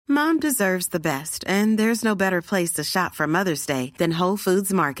Mom deserves the best, and there's no better place to shop for Mother's Day than Whole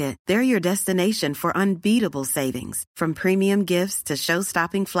Foods Market. They're your destination for unbeatable savings, from premium gifts to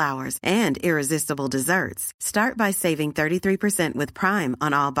show-stopping flowers and irresistible desserts. Start by saving 33% with Prime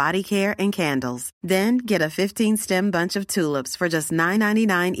on all body care and candles. Then get a 15-stem bunch of tulips for just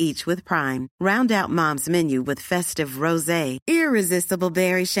 $9.99 each with Prime. Round out Mom's menu with festive rosé, irresistible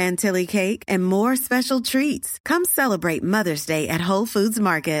berry chantilly cake, and more special treats. Come celebrate Mother's Day at Whole Foods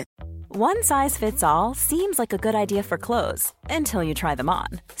Market. One size fits all seems like a good idea for clothes until you try them on.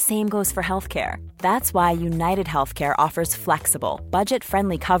 Same goes for healthcare. That's why United Healthcare offers flexible,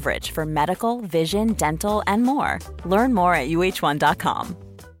 budget-friendly coverage for medical, vision, dental, and more. Learn more at uh1.com.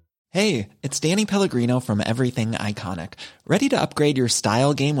 Hey, it's Danny Pellegrino from Everything Iconic. Ready to upgrade your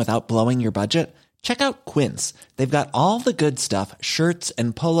style game without blowing your budget? Check out Quince. They've got all the good stuff, shirts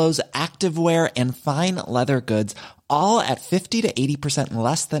and polos, activewear, and fine leather goods, all at 50 to 80%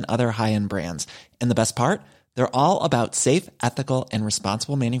 less than other high-end brands. And the best part? They're all about safe, ethical, and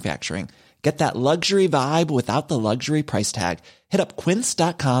responsible manufacturing. Get that luxury vibe without the luxury price tag. Hit up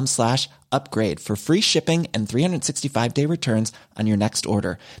quince.com/upgrade for free shipping and 365-day returns on your next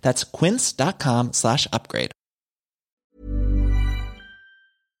order. That's quince.com/upgrade.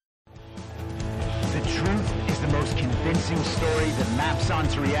 The truth is the most convincing story that maps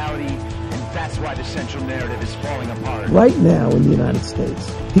onto reality, and that's why the central narrative is falling apart. Right now in the United States,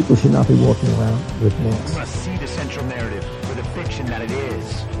 people should not be walking around with masks. We must see the central narrative for the fiction that it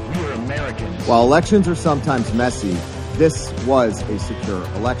is. We are Americans. While elections are sometimes messy, this was a secure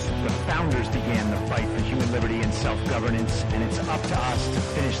election. The founders began the fight for human liberty and self-governance, and it's up to us to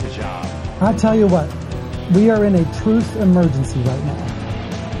finish the job. I tell you what, we are in a truth emergency right now.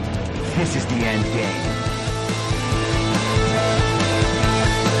 This is the end game.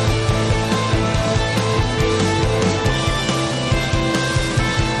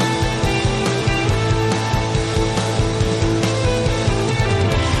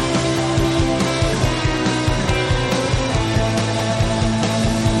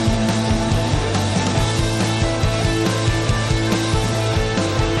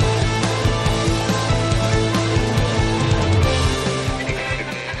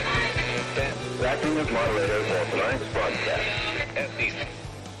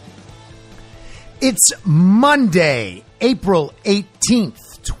 It's Monday, April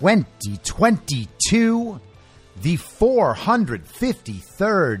 18th, 2022, the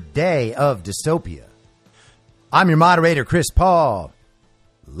 453rd day of dystopia. I'm your moderator, Chris Paul.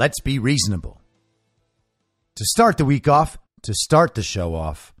 Let's be reasonable. To start the week off, to start the show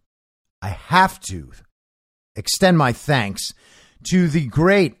off, I have to extend my thanks to the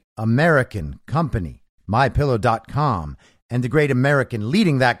great American company, MyPillow.com, and the great American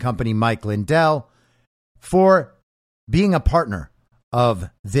leading that company, Mike Lindell, for being a partner of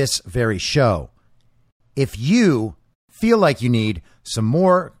this very show. If you feel like you need some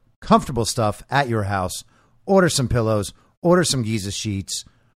more comfortable stuff at your house, order some pillows, order some Giza sheets,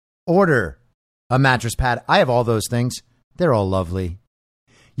 order a mattress pad. I have all those things. They're all lovely.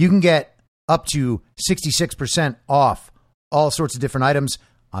 You can get up to 66% off all sorts of different items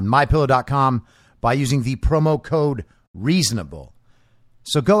on MyPillow.com by using the promo code REASONABLE.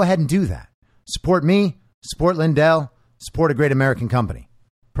 So go ahead and do that. Support me, support Lindell, support a great American company.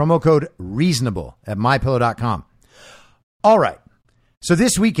 Promo code REASONABLE at MyPillow.com. All right. So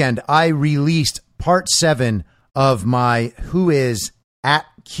this weekend, I released part 7 of my Who Is at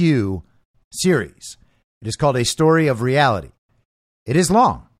Q series. It is called A Story of Reality. It is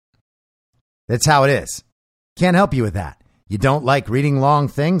long. That's how it is. Can't help you with that. You don't like reading long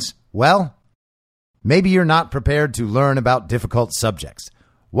things? Well, maybe you're not prepared to learn about difficult subjects.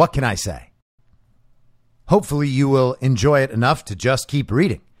 What can I say? Hopefully you will enjoy it enough to just keep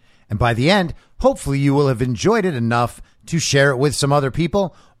reading. And by the end, hopefully you will have enjoyed it enough to share it with some other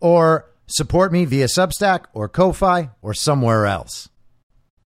people or support me via Substack or Ko-Fi or somewhere else.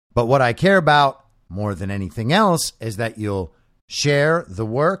 But what I care about more than anything else is that you'll share the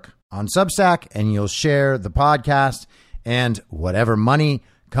work on Substack and you'll share the podcast, and whatever money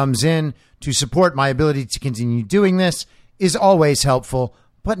comes in to support my ability to continue doing this is always helpful,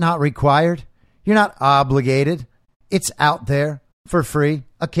 but not required. You're not obligated. It's out there for free,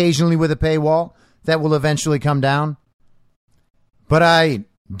 occasionally with a paywall that will eventually come down. But I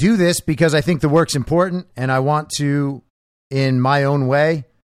do this because I think the work's important and I want to, in my own way,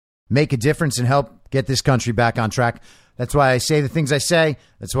 make a difference and help get this country back on track. That's why I say the things I say.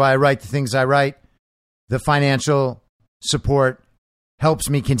 That's why I write the things I write. The financial support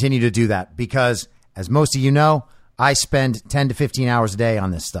helps me continue to do that because, as most of you know, I spend 10 to 15 hours a day on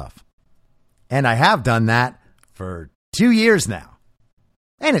this stuff. And I have done that for 2 years now.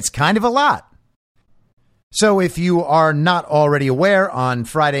 And it's kind of a lot. So if you are not already aware, on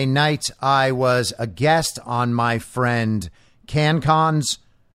Friday night, I was a guest on my friend CanCon's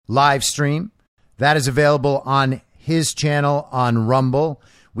live stream. That is available on his channel on Rumble.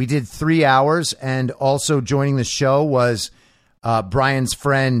 We did 3 hours, and also joining the show was Brian's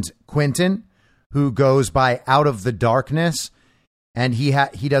friend Quentin, who goes by Out of the Darkness, and he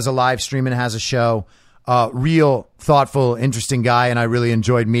does a live stream and has a show. Real thoughtful, interesting guy, and I really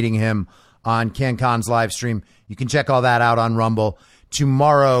enjoyed meeting him on CanCon's live stream. You can check all that out on Rumble.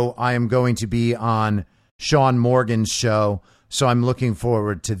 Tomorrow, I am going to be on Sean Morgan's show, so I'm looking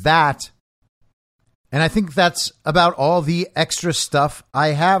forward to that. And I think that's about all the extra stuff I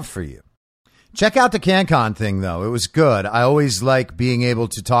have for you. Check out the CanCon thing, though. It was good. I always like being able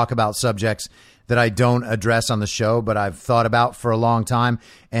to talk about subjects that I don't address on the show, but I've thought about for a long time.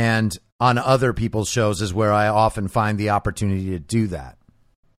 And on other people's shows is where I often find the opportunity to do that.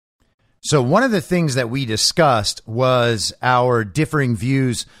 So one of the things that we discussed was our differing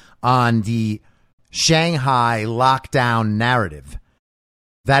views on the Shanghai lockdown narrative.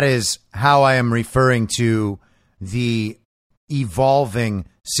 That is how I am referring to the evolving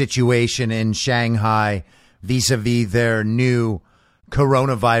situation in Shanghai vis-a-vis their new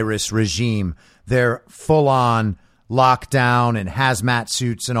coronavirus regime, their full-on lockdown and hazmat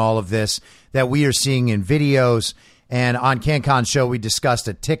suits and all of this that we are seeing in videos. And on CanCon's show, we discussed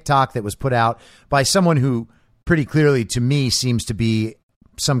a TikTok that was put out by someone who pretty clearly to me seems to be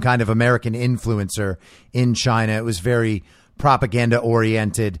some kind of American influencer in China. It was very propaganda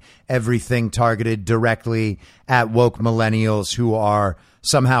oriented, everything targeted directly at woke millennials who are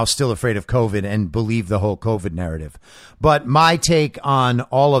somehow still afraid of COVID and believe the whole COVID narrative. But my take on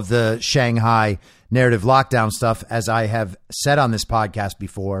all of the Shanghai narrative lockdown stuff, as I have said on this podcast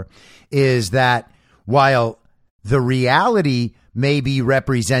before, is that while the reality may be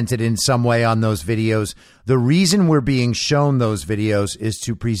represented in some way on those videos, the reason we're being shown those videos is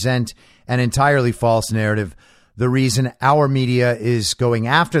to present an entirely false narrative. The reason our media is going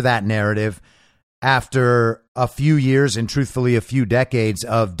after that narrative after a few years and truthfully a few decades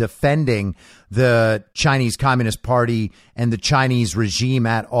of defending the Chinese Communist Party and the Chinese regime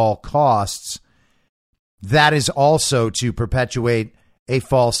at all costs, that is also to perpetuate a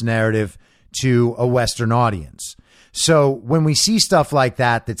false narrative to a Western audience. So when we see stuff like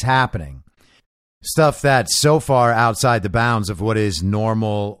that that's happening, stuff that's so far outside the bounds of what is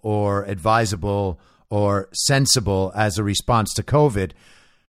normal or advisable or sensible as a response to COVID,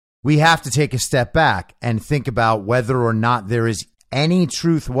 we have to take a step back and think about whether or not there is any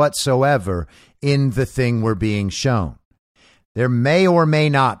truth whatsoever in the thing we're being shown. There may or may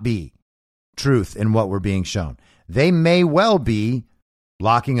not be truth in what we're being shown. They may well be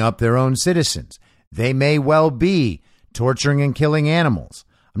locking up their own citizens. They may well be torturing and killing animals.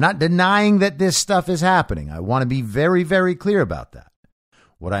 I'm not denying that this stuff is happening. I want to be very, very clear about that.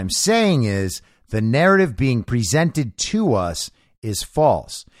 What I'm saying is the narrative being presented to us is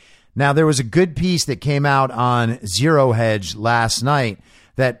false. Now, there was a good piece that came out on Zero Hedge last night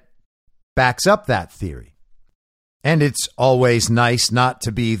that backs up that theory. And it's always nice not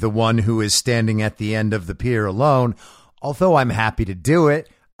to be the one who is standing at the end of the pier alone, although I'm happy to do it.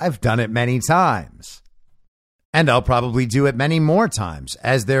 I've done it many times. And I'll probably do it many more times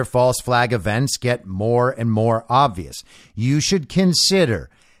as their false flag events get more and more obvious. You should consider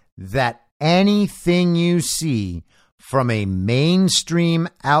that anything you see from a mainstream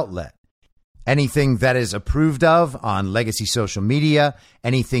outlet, anything that is approved of on legacy social media,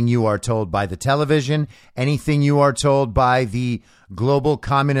 anything you are told by the television, anything you are told by the global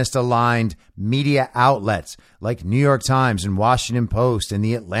communist aligned media outlets like New York Times and Washington Post and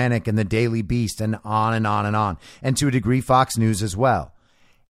The Atlantic and the Daily Beast and on and on and on, and to a degree Fox News as well.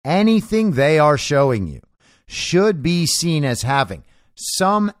 Anything they are showing you should be seen as having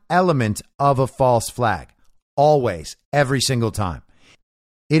some element of a false flag. Always, every single time.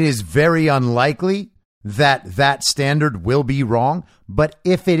 It is very unlikely that that standard will be wrong, but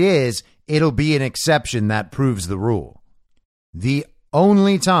if it is, it'll be an exception that proves the rule. The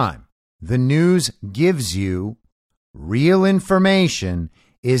only time the news gives you real information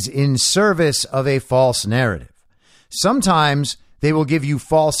is in service of a false narrative. Sometimes they will give you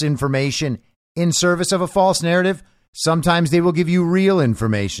false information in service of a false narrative. Sometimes they will give you real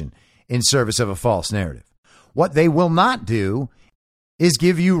information in service of a false narrative. What they will not do is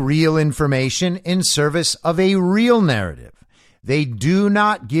give you real information in service of a real narrative. They do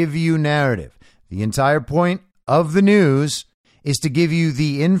not give you narrative. The entire point of the news is to give you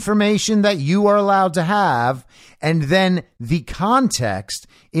the information that you are allowed to have and then the context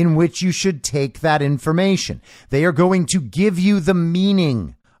in which you should take that information. They are going to give you the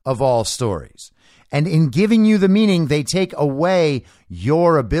meaning of all stories. And in giving you the meaning, they take away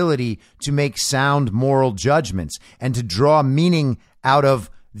your ability to make sound moral judgments and to draw meaning out of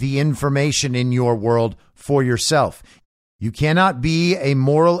the information in your world for yourself. You cannot be a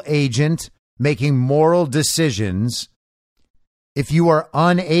moral agent making moral decisions if you are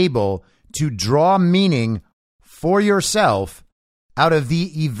unable to draw meaning for yourself out of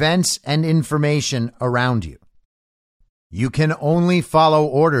the events and information around you. You can only follow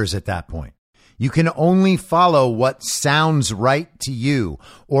orders at that point. You can only follow what sounds right to you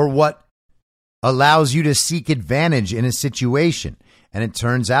or what allows you to seek advantage in a situation. And it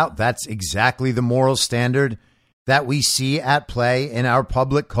turns out that's exactly the moral standard that we see at play in our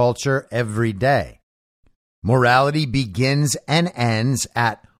public culture every day. Morality begins and ends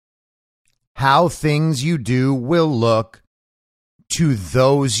at how things you do will look to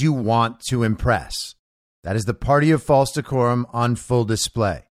those you want to impress. That is the party of false decorum on full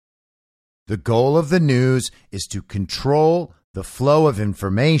display. The goal of the news is to control the flow of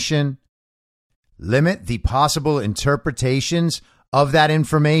information, limit the possible interpretations of that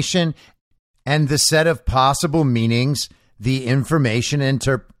information, and the set of possible meanings the information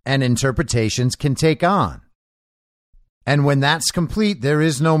and interpretations can take on. And when that's complete, there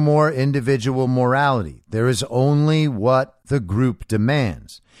is no more individual morality. There is only what the group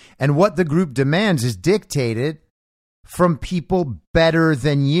demands. And what the group demands is dictated from people better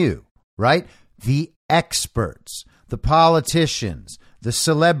than you, right? The experts, the politicians, the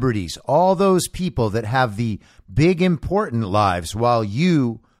celebrities, all those people that have the big important lives while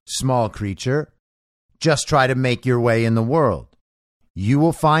you, small creature, just try to make your way in the world. You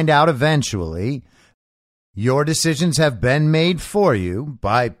will find out eventually your decisions have been made for you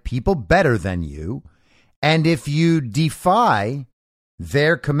by people better than you. And if you defy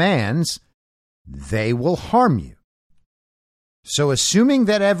their commands, they will harm you. So assuming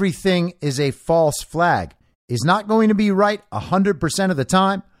that everything is a false flag is not going to be right 100% of the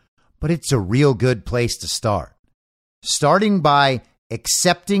time, but it's a real good place to start. Starting by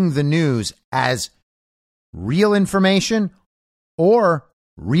accepting the news as real information or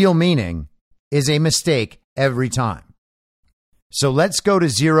real meaning is a mistake every time. So let's go to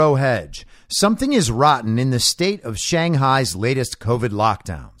Zero Hedge. Something is rotten in the state of Shanghai's latest COVID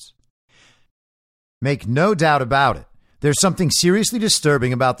lockdowns. Make no doubt about it. There's something seriously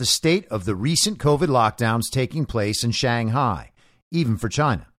disturbing about the state of the recent COVID lockdowns taking place in Shanghai, even for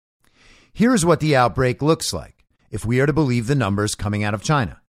China. Here's what the outbreak looks like, if we are to believe the numbers coming out of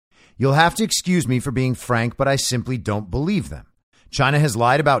China. You'll have to excuse me for being frank, but I simply don't believe them. China has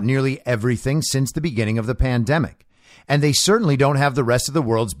lied about nearly everything since the beginning of the pandemic, and they certainly don't have the rest of the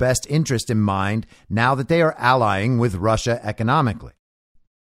world's best interest in mind now that they are allying with Russia economically.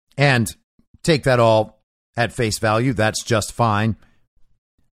 And take that all at face value, that's just fine.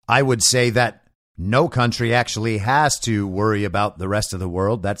 I would say that no country actually has to worry about the rest of the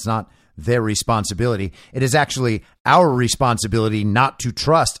world. That's not their responsibility. It is actually our responsibility not to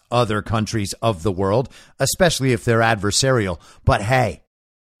trust other countries of the world, especially if they're adversarial. But hey,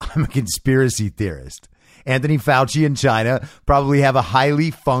 I'm a conspiracy theorist. Anthony Fauci and China probably have a highly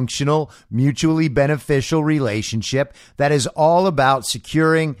functional, mutually beneficial relationship that is all about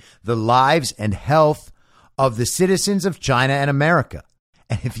securing the lives and health of the citizens of China and America.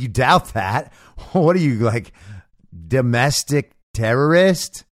 And if you doubt that, what are you, like, domestic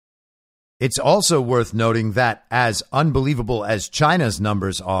terrorist? It's also worth noting that as unbelievable as China's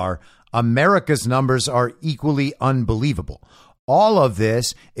numbers are, America's numbers are equally unbelievable. All of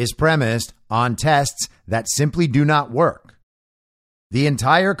this is premised on tests that simply do not work. The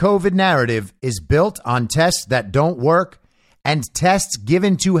entire COVID narrative is built on tests that don't work and tests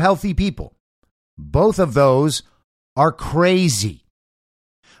given to healthy people. Both of those are crazy.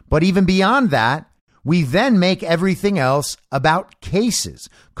 But even beyond that, we then make everything else about cases.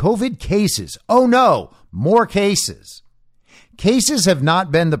 COVID cases. Oh no, more cases. Cases have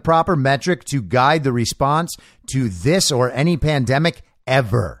not been the proper metric to guide the response to this or any pandemic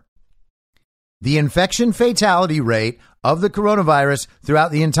ever. The infection fatality rate of the coronavirus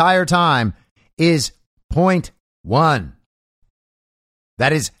throughout the entire time is 0.1.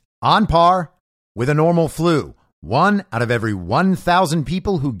 That is on par with a normal flu. 1 out of every 1,000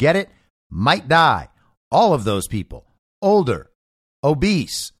 people who get it might die. All of those people, older,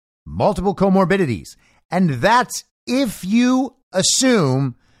 obese, multiple comorbidities. And that's if you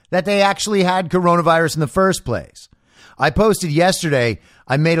assume that they actually had coronavirus in the first place. I posted yesterday,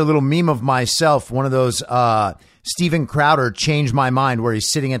 I made a little meme of myself, one of those Steven Crowder Change My Mind, where he's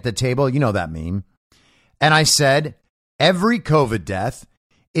sitting at the table. You know that meme. And I said, every COVID death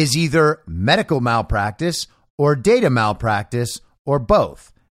is either medical malpractice or data malpractice or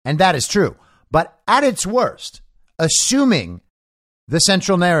both. And that is true. But at its worst, assuming the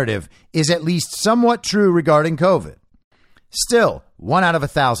central narrative is at least somewhat true regarding COVID, still 1 out of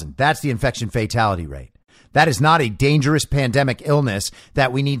 1,000, that's the infection fatality rate. That is not a dangerous pandemic illness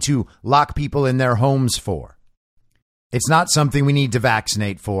that we need to lock people in their homes for. It's not something we need to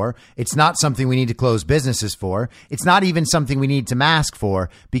vaccinate for. It's not something we need to close businesses for. It's not even something we need to mask for,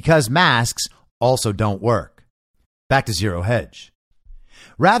 because masks also don't work. Back to Zero Hedge.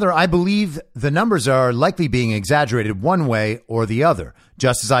 Rather, I believe the numbers are likely being exaggerated one way or the other,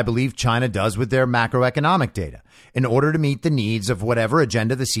 just as I believe China does with their macroeconomic data, in order to meet the needs of whatever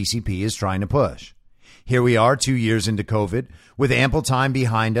agenda the CCP is trying to push. Here we are 2 years into COVID, with ample time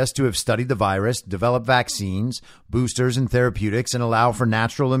behind us to have studied the virus, develop vaccines, boosters, and therapeutics, and allow for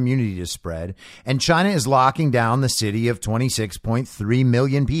natural immunity to spread. And China is locking down the city of 26.3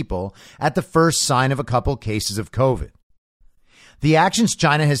 million people at the first sign of a couple cases of COVID. The actions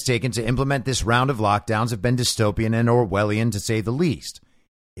China has taken to implement this round of lockdowns have been dystopian and Orwellian, to say the least,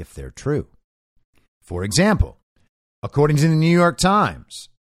 if they're true. For example, according to the New York Times,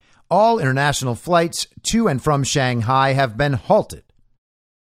 all international flights to and from Shanghai have been halted.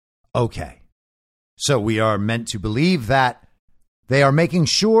 Okay, so we are meant to believe that they are making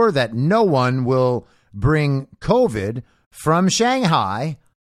sure that no one will bring COVID from Shanghai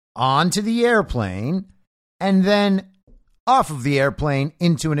onto the airplane and then off of the airplane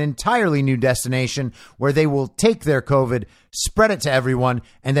into an entirely new destination where they will take their COVID, spread it to everyone,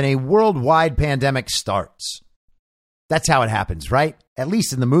 and then a worldwide pandemic starts. That's how it happens, right? At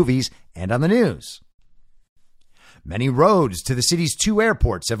least in the movies and on the news. Many roads to the city's 2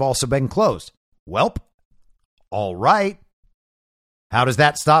 airports have also been closed. Welp, all right. How does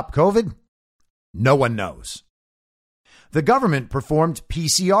that stop COVID? No one knows. The government performed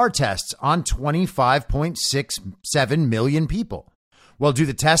PCR tests on 25.67 million people. Well, do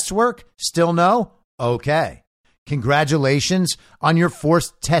the tests work? Still no? Okay. Congratulations on your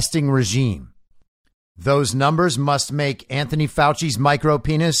forced testing regime. Those numbers must make Anthony Fauci's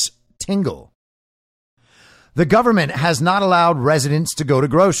micropenis tingle. The government has not allowed residents to go to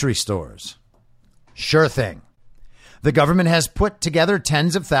grocery stores. Sure thing. The government has put together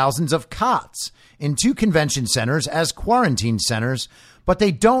tens of thousands of cots in 2 convention centers as quarantine centers, but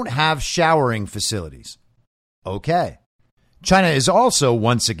they don't have showering facilities. Okay. China is also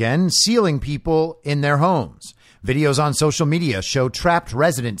once again sealing people in their homes. Videos on social media show trapped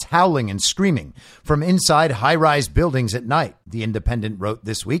residents howling and screaming from inside high-rise buildings at night, The Independent wrote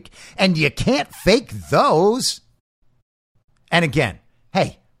this week. And you can't fake those. And again,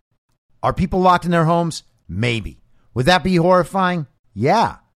 hey, are people locked in their homes? Maybe. Would that be horrifying?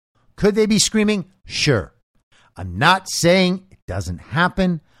 Yeah. Could they be screaming? Sure. I'm not saying it doesn't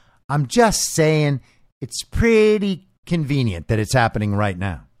happen. I'm just saying it's pretty convenient that it's happening right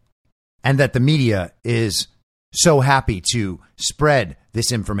now, and that the media is so happy to spread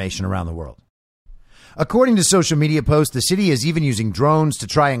this information around the world. According to social media posts, the city is even using drones to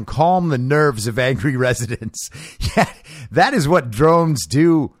try and calm the nerves of angry residents. Yeah, that is what drones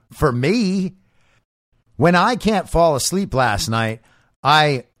do for me. When I can't fall asleep last night,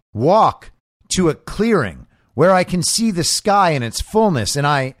 I walk to a clearing where I can see the sky in its fullness, and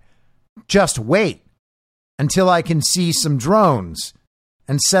I just wait until I can see some drones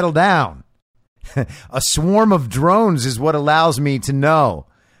and settle down. A swarm of drones is what allows me to know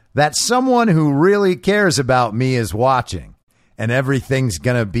that someone who really cares about me is watching, and everything's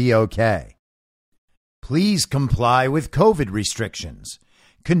going to be okay. Please comply with COVID restrictions.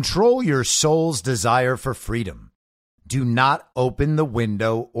 Control your soul's desire for freedom. Do not open the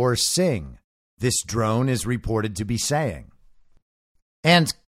window or sing, this drone is reported to be saying.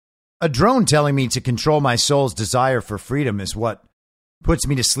 And a drone telling me to control my soul's desire for freedom is what puts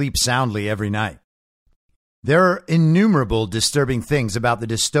me to sleep soundly every night. There are innumerable disturbing things about the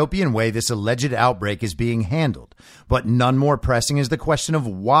dystopian way this alleged outbreak is being handled, but none more pressing is the question of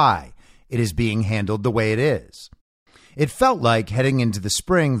why it is being handled the way it is. It felt like heading into the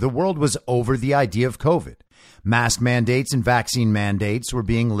spring, the world was over the idea of COVID. Mask mandates and vaccine mandates were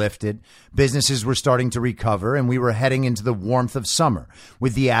being lifted. Businesses were starting to recover, and we were heading into the warmth of summer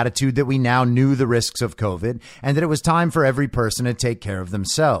with the attitude that we now knew the risks of COVID and that it was time for every person to take care of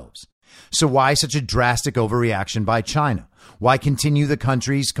themselves. So why such a drastic overreaction by China? Why continue the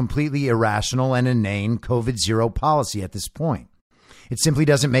country's completely irrational and inane COVID zero policy at this point? It simply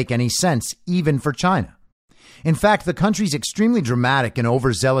doesn't make any sense, even for China. In fact, the country's extremely dramatic and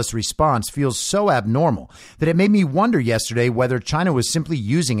overzealous response feels so abnormal that it made me wonder yesterday whether China was simply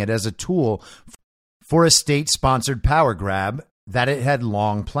using it as a tool for a state-sponsored power grab that it had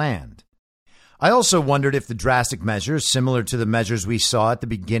long planned. I also wondered if the drastic measures, similar to the measures we saw at the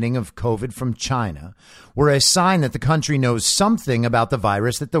beginning of COVID from China, were a sign that the country knows something about the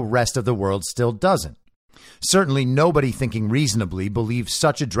virus that the rest of the world still doesn't. Certainly nobody thinking reasonably believes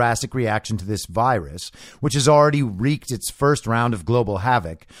such a drastic reaction to this virus, which has already wreaked its first round of global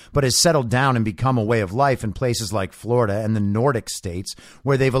havoc, but has settled down and become a way of life in places like Florida and the Nordic states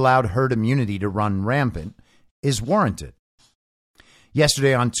where they've allowed herd immunity to run rampant, is warranted.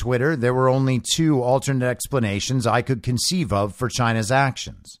 Yesterday on Twitter, there were only two alternate explanations I could conceive of for China's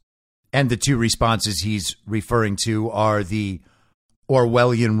actions. And the two responses he's referring to are the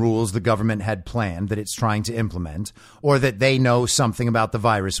Orwellian rules the government had planned that it's trying to implement, or that they know something about the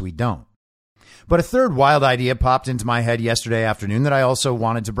virus we don't. But a third wild idea popped into my head yesterday afternoon that I also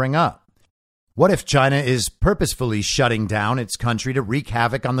wanted to bring up. What if China is purposefully shutting down its country to wreak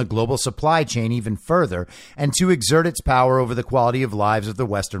havoc on the global supply chain even further and to exert its power over the quality of lives of the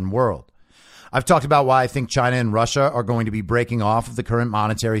Western world? I've talked about why I think China and Russia are going to be breaking off of the current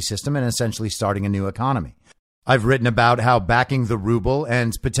monetary system and essentially starting a new economy. I've written about how backing the ruble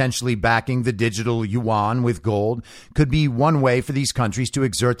and potentially backing the digital yuan with gold could be one way for these countries to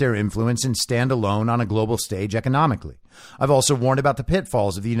exert their influence and stand alone on a global stage economically. I've also warned about the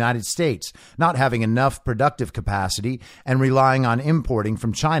pitfalls of the United States not having enough productive capacity and relying on importing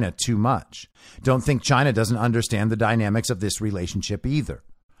from China too much. Don't think China doesn't understand the dynamics of this relationship either.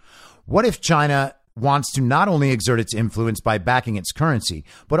 What if China wants to not only exert its influence by backing its currency,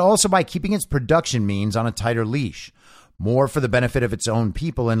 but also by keeping its production means on a tighter leash, more for the benefit of its own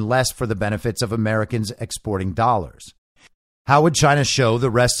people and less for the benefits of Americans exporting dollars? How would China show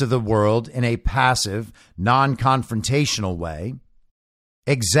the rest of the world in a passive, non-confrontational way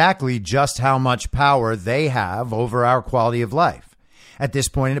exactly just how much power they have over our quality of life? At this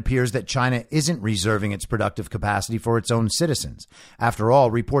point, it appears that China isn't reserving its productive capacity for its own citizens. After all,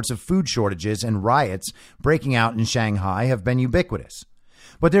 reports of food shortages and riots breaking out in Shanghai have been ubiquitous.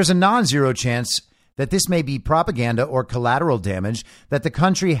 But there's a non-zero chance that this may be propaganda or collateral damage that the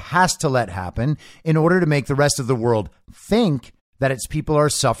country has to let happen in order to make the rest of the world think that its people are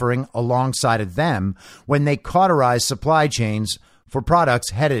suffering alongside of them when they cauterize supply chains for products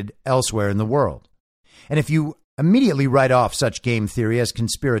headed elsewhere in the world. And if you immediately write off such game theory as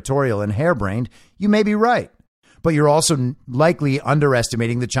conspiratorial and harebrained, you may be right. But you're also likely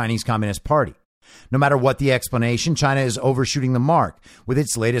underestimating the Chinese Communist Party. No matter what the explanation, China is overshooting the mark with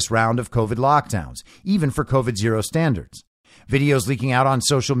its latest round of COVID lockdowns, even for COVID zero standards. Videos leaking out on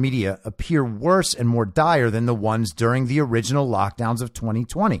social media appear worse and more dire than the ones during the original lockdowns of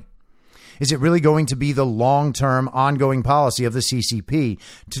 2020. Is it really going to be the long-term ongoing policy of the CCP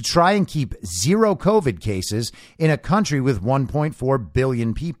to try and keep zero COVID cases in a country with 1.4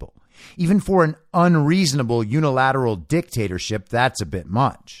 billion people? Even for an unreasonable unilateral dictatorship, that's a bit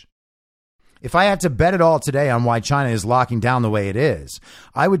much. If I had to bet it all today on why China is locking down the way it is,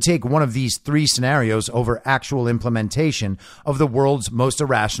 I would take one of these three scenarios over actual implementation of the world's most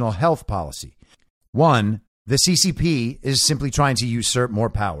irrational health policy. 1, the CCP is simply trying to usurp more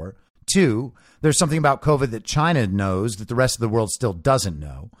power. 2, there's something about COVID that China knows that the rest of the world still doesn't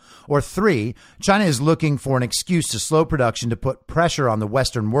know. Or 3, China is looking for an excuse to slow production to put pressure on the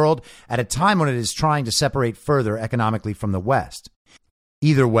Western world at a time when it is trying to separate further economically from the West.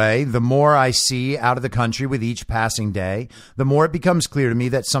 Either way, the more I see out of the country with each passing day, the more it becomes clear to me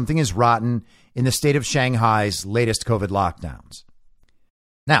that something is rotten in the state of Shanghai's latest COVID lockdowns.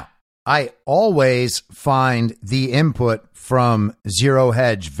 Now, I always find the input from Zero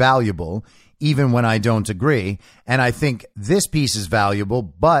Hedge valuable, even when I don't agree. And I think this piece is valuable,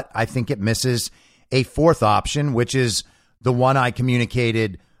 but I think it misses a fourth option, which is the one I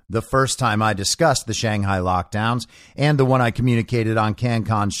communicated the first time I discussed the Shanghai lockdowns and the one I communicated on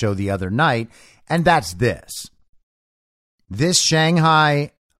CanCon's show the other night. And that's this. This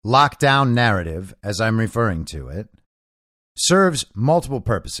Shanghai lockdown narrative, as I'm referring to it, serves multiple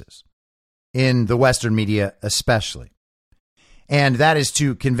purposes in the Western media especially. And that is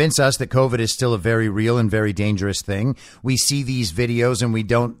to convince us that COVID is still a very real and very dangerous thing. We see these videos and we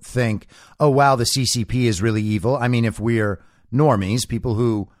don't think, oh, wow, the CCP is really evil. I mean, if we're normies, people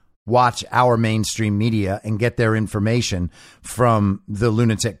who watch our mainstream media and get their information from the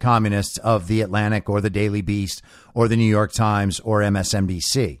lunatic communists of The Atlantic or the Daily Beast or the New York Times or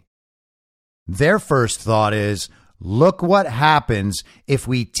MSNBC. Their first thought is, look what happens if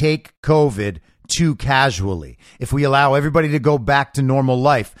we take COVID too casually. If we allow everybody to go back to normal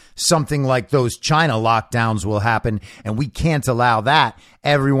life, something like those China lockdowns will happen, and we can't allow that.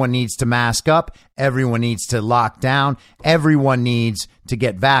 Everyone needs to mask up. Everyone needs to lock down. Everyone needs to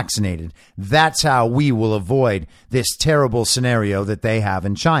get vaccinated. That's how we will avoid this terrible scenario that they have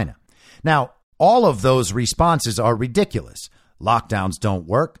in China. Now, all of those responses are ridiculous. Lockdowns don't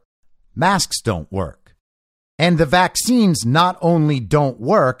work. Masks don't work. And the vaccines not only don't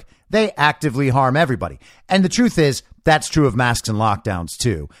work, they actively harm everybody. And the truth is, that's true of masks and lockdowns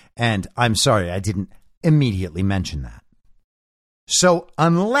too. And I'm sorry, I didn't immediately mention that. So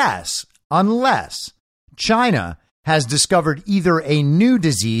unless China has discovered either a new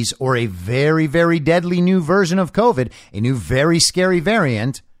disease or a very, very deadly new version of COVID, a new very scary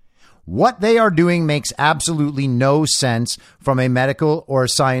variant, what they are doing makes absolutely no sense from a medical or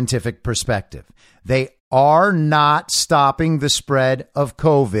scientific perspective. They are not stopping the spread of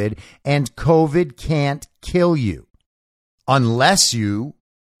COVID, and COVID can't kill you unless you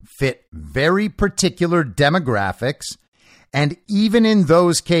fit very particular demographics. And even in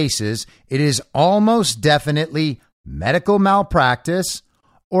those cases, it is almost definitely medical malpractice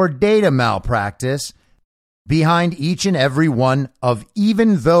or data malpractice behind each and every one of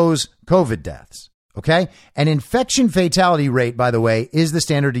even those COVID deaths. Okay. An infection fatality rate, by the way, is the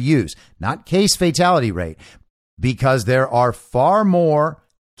standard to use, not case fatality rate, because there are far more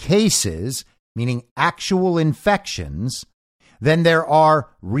cases, meaning actual infections, than there are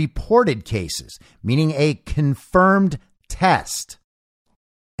reported cases, meaning a confirmed test.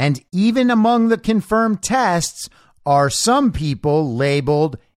 And even among the confirmed tests are some people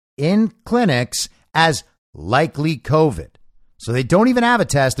labeled in clinics as likely COVID. So they don't even have a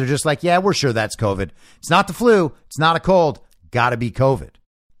test. They're just like, yeah, we're sure that's COVID. It's not the flu. It's not a cold. Gotta be COVID.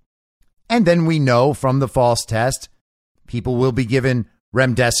 And then we know from the false test, people will be given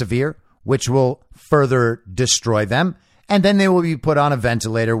remdesivir, which will further destroy them. And then they will be put on a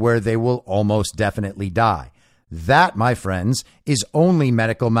ventilator where they will almost definitely die. That, my friends, is only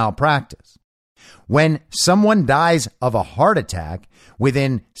medical malpractice. When someone dies of a heart attack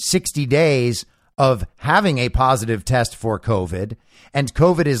within 60 days of having a positive test for COVID, and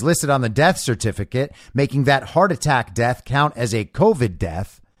COVID is listed on the death certificate, making that heart attack death count as a COVID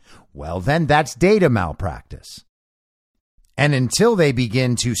death, well, then that's data malpractice. And until they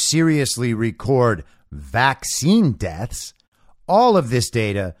begin to seriously record vaccine deaths, all of this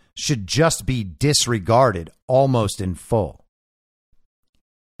data should just be disregarded almost in full.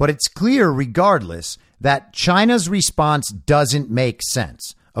 But it's clear, regardless, that China's response doesn't make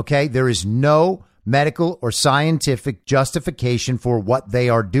sense. Okay, there is no medical or scientific justification for what they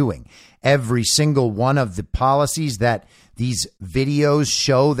are doing. Every single one of the policies that these videos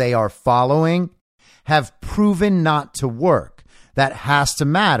show they are following have proven not to work. That has to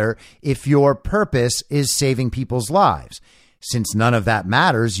matter if your purpose is saving people's lives. Since none of that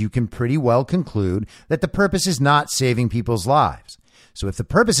matters, you can pretty well conclude that the purpose is not saving people's lives. So if the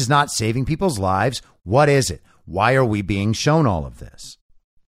purpose is not saving people's lives, what is it? Why are we being shown all of this?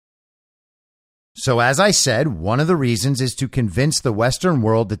 So as I said, one of the reasons is to convince the Western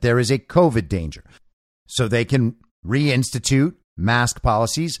world that there is a COVID danger, so they can reinstitute mask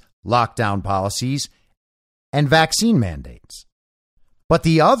policies, lockdown policies, and vaccine mandates. But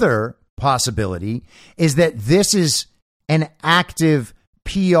the other possibility is that this is an active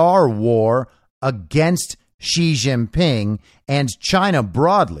PR war against Xi Jinping and China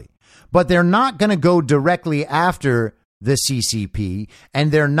broadly. But they're not going to go directly after the CCP,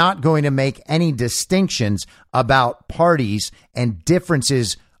 and they're not going to make any distinctions about parties and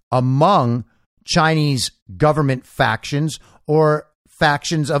differences among Chinese government factions or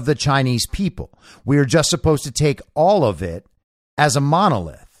factions of the Chinese people. We are just supposed to take all of it as a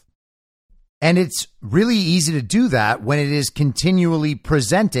monolith. And it's really easy to do that when it is continually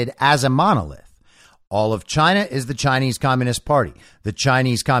presented as a monolith. All of China is the Chinese Communist Party. The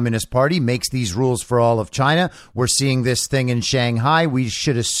Chinese Communist Party makes these rules for all of China. We're seeing this thing in Shanghai. We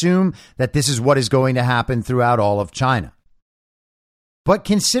should assume that this is what is going to happen throughout all of China. But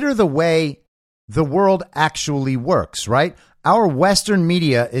consider the way the world actually works, right? Our Western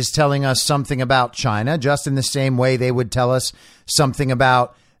media is telling us something about China, just in the same way they would tell us something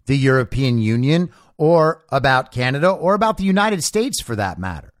about the European Union or about Canada or about the United States for that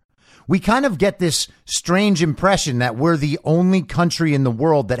matter. We kind of get this strange impression that we're the only country in the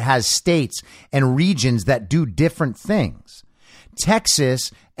world that has states and regions that do different things.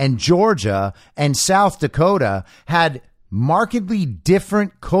 Texas and Georgia and South Dakota had markedly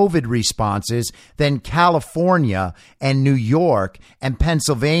different COVID responses than California and New York and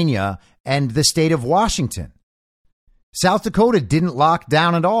Pennsylvania and the state of Washington. South Dakota didn't lock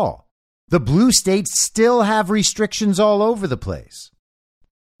down at all. The blue states still have restrictions all over the place.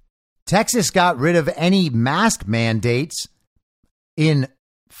 Texas got rid of any mask mandates in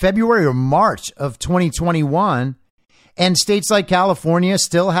February or March of 2021, and states like California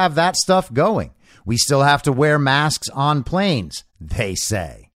still have that stuff going. We still have to wear masks on planes, they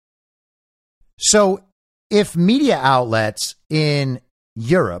say. So if media outlets in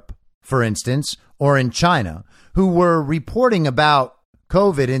Europe, for instance, or in China, who were reporting about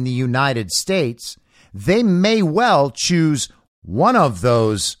COVID in the United States, they may well choose one of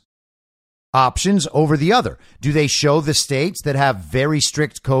those options over the other. Do they show the states that have very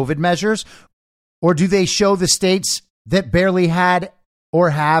strict COVID measures, or do they show the states that barely had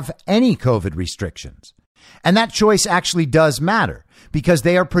or have any COVID restrictions? And that choice actually does matter, because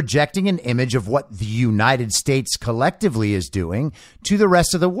they are projecting an image of what the United States collectively is doing to the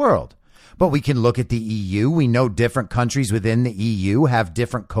rest of the world. But we can look at the EU. We know different countries within the EU have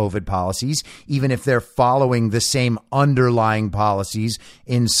different COVID policies, even if they're following the same underlying policies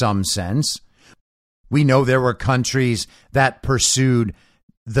in some sense. We know there were countries that pursued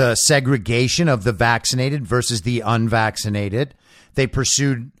the segregation of the vaccinated versus the unvaccinated. They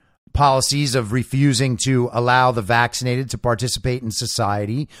pursued policies of refusing to allow the vaccinated to participate in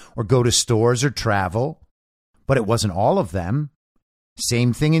society or go to stores or travel. But it wasn't all of them.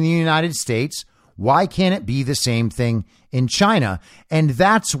 Same thing in the United States. Why can't it be the same thing in China? And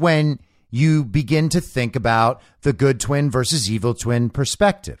that's when you begin to think about the good twin versus evil twin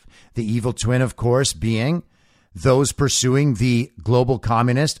perspective. The evil twin, of course, being those pursuing the global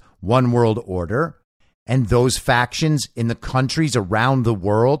communist one world order, and those factions in the countries around the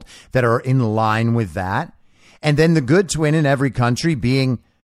world that are in line with that. And then the good twin in every country being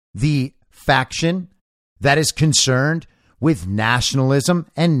the faction that is concerned with nationalism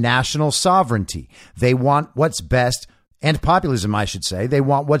and national sovereignty. They want what's best, and populism, I should say. They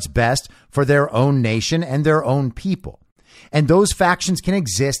want what's best for their own nation and their own people. And those factions can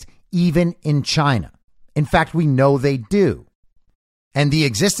exist even in China. In fact, we know they do. And the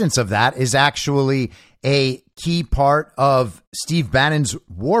existence of that is actually a key part of Steve Bannon's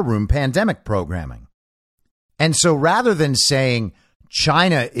War Room pandemic programming. And so rather than saying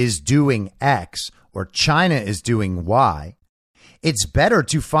China is doing X or China is doing Y, it's better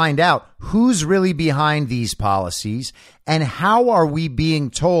to find out who's really behind these policies and how are we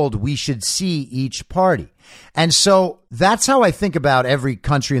being told we should see each party. And so that's how I think about every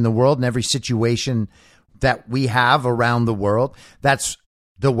country in the world and every situation that we have around the world. That's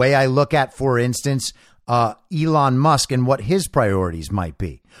the way I look at, for instance, Elon Musk and what his priorities might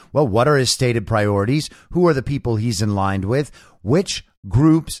be. Well, what are his stated priorities? Who are the people he's in line with? Which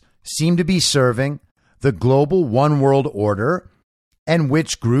groups seem to be serving the global one world order? And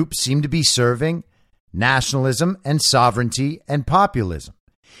which groups seem to be serving nationalism and sovereignty and populism?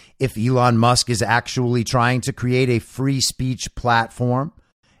 If Elon Musk is actually trying to create a free speech platform,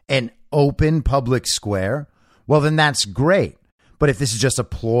 an open public square, well, then that's great. But if this is just a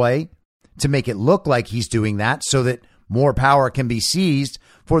ploy to make it look like he's doing that so that more power can be seized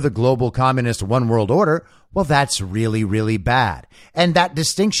for the global communist one world order, well, that's really, really bad. And that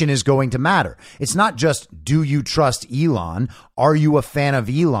distinction is going to matter. It's not just, do you trust Elon? Are you a fan of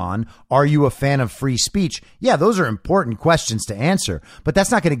Elon? Are you a fan of free speech? Yeah, those are important questions to answer, but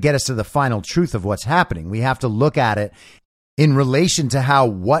that's not going to get us to the final truth of what's happening. We have to look at it in relation to how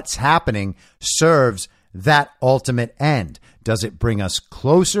what's happening serves that ultimate end. Does it bring us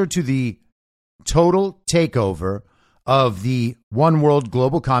closer to the total takeover of the one world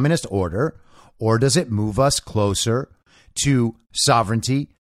global communist order, or does it move us closer to sovereignty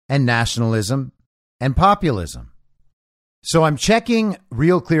and nationalism and populism? So I'm checking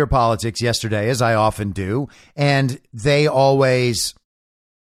Real Clear Politics yesterday, as I often do, and they always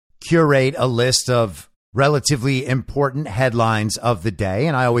curate a list of relatively important headlines of the day.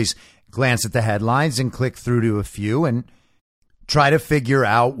 And I always glance at the headlines and click through to a few and try to figure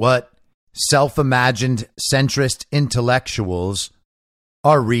out what self-imagined centrist intellectuals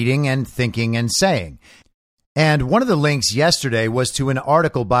are reading and thinking and saying. And one of the links yesterday was to an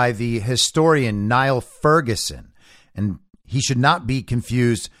article by the historian Niall Ferguson. And he should not be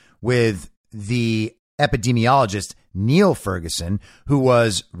confused with the epidemiologist Neil Ferguson, who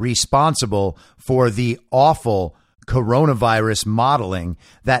was responsible for the awful coronavirus modeling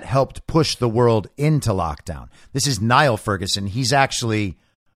that helped push the world into lockdown. This is Niall Ferguson. He's actually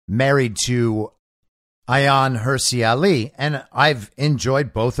married to Ayaan Hirsi Ali, and I've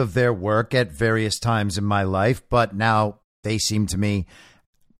enjoyed both of their work at various times in my life, but now they seem to me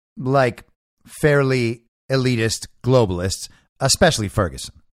like fairly elitist globalists, especially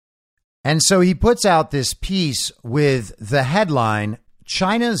Ferguson. And so he puts out this piece with the headline,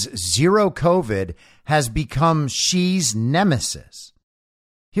 China's zero COVID has become Xi's nemesis.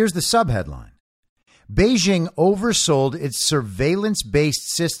 Here's the subheadline. Beijing oversold its surveillance-based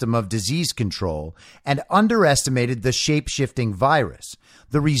system of disease control and underestimated the shape-shifting virus.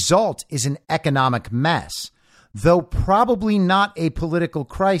 The result is an economic mess, though probably not a political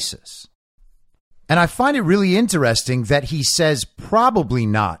crisis. And I find it really interesting that he says probably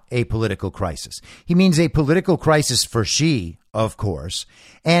not a political crisis. He means a political crisis for Xi, of course.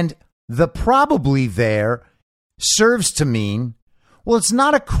 And the probably there serves to mean, well, it's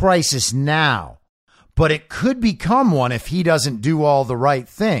not a crisis now, but it could become one if he doesn't do all the right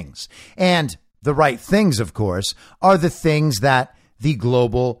things. And the right things, of course, are the things that the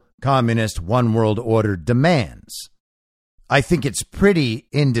global communist one world order demands. I think it's pretty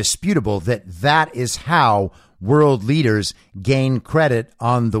indisputable that that is how world leaders gain credit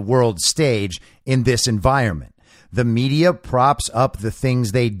on the world stage in this environment. The media props up the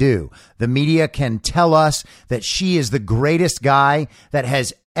things they do. The media can tell us that Xi is the greatest guy that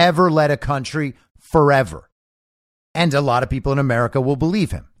has ever led a country forever. And a lot of people in America will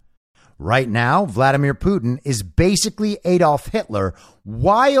believe him. Right now, Vladimir Putin is basically Adolf Hitler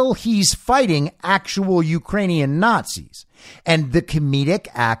while he's fighting actual Ukrainian Nazis. And the comedic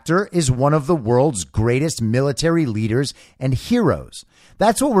actor is one of the world's greatest military leaders and heroes.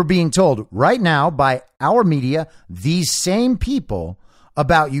 That's what we're being told right now by our media, these same people,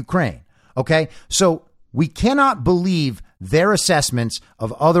 about Ukraine. Okay, so we cannot believe their assessments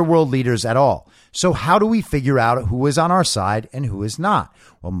of other world leaders at all. So how do we figure out who is on our side and who is not?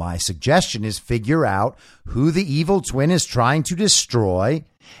 Well, my suggestion is figure out who the evil twin is trying to destroy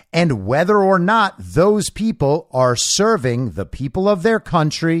and whether or not those people are serving the people of their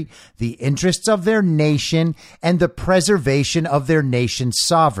country, the interests of their nation, and the preservation of their nation's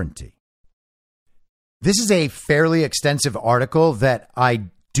sovereignty. This is a fairly extensive article that I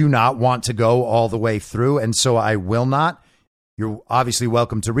do not want to go all the way through, and so I will not. You're obviously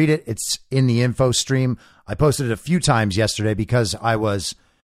welcome to read it. It's in the info stream. I posted it a few times yesterday because I was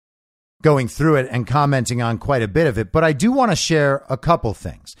going through it and commenting on quite a bit of it, but I do want to share a couple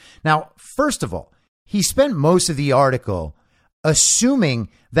things. Now, first of all, he spent most of the article assuming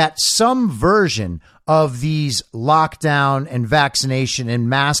that some version of these lockdown and vaccination and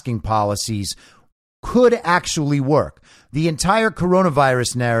masking policies could actually work. The entire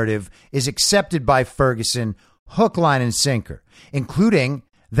coronavirus narrative is accepted by Ferguson, hook, line, and sinker, including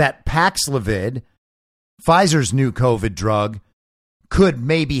that Paxlovid, Pfizer's new COVID drug, could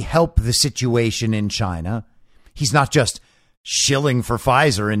maybe help the situation in China. He's not just shilling for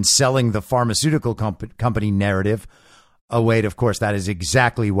Pfizer and selling the pharmaceutical company narrative. Oh, wait, of course, that is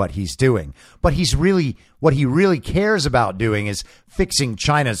exactly what he's doing. But what he really cares about doing is fixing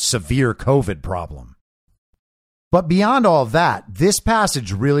China's severe COVID problem. But beyond all that, this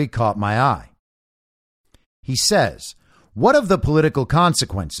passage really caught my eye. He says, what of the political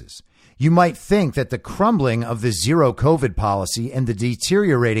consequences? You might think that the crumbling of the zero COVID policy and the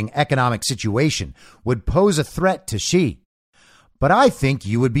deteriorating economic situation would pose a threat to Xi. But I think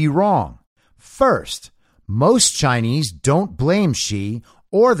you would be wrong. First, most Chinese don't blame Xi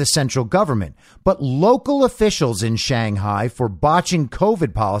or the central government, but local officials in Shanghai for botching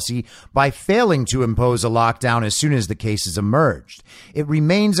COVID policy by failing to impose a lockdown as soon as the cases emerged. It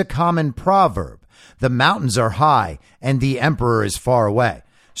remains a common proverb. The mountains are high and the emperor is far away.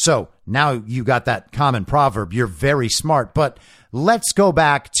 So now you got that common proverb. You're very smart. But let's go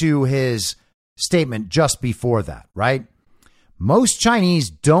back to his statement just before that, right? Most Chinese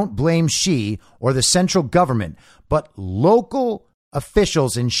don't blame Xi or the central government, but local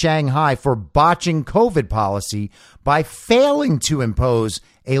officials in Shanghai for botching COVID policy by failing to impose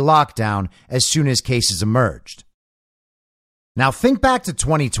a lockdown as soon as cases emerged. Now think back to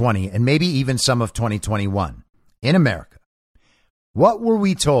 2020 and maybe even some of 2021 in America. What were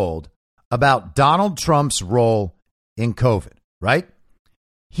we told about Donald Trump's role in COVID, right?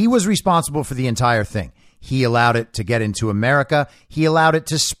 He was responsible for the entire thing. He allowed it to get into America. He allowed it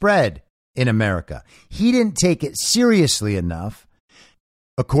to spread in America. He didn't take it seriously enough,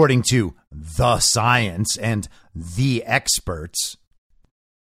 according to the science and the experts.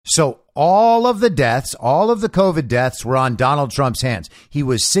 So all of the deaths, all of the COVID deaths were on Donald Trump's hands. He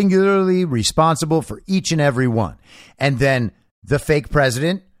was singularly responsible for each and every one. And then the fake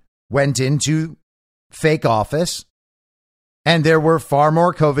president went into fake office, and there were far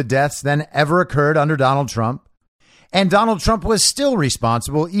more COVID deaths than ever occurred under Donald Trump. And Donald Trump was still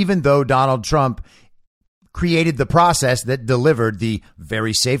responsible, even though Donald Trump created the process that delivered the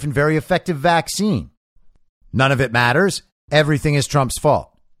very safe and very effective vaccine. None of it matters. Everything is Trump's fault.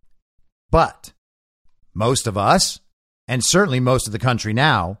 But most of us, and certainly most of the country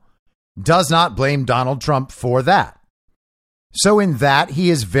now, does not blame Donald Trump for that. So in that, he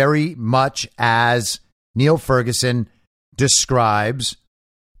is very much as Neil Ferguson describes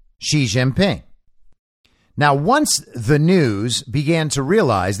Xi Jinping. Now, once the news began to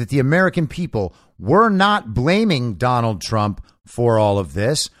realize that the American people were not blaming Donald Trump for all of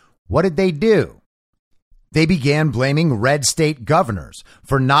this, what did they do? They began blaming red state governors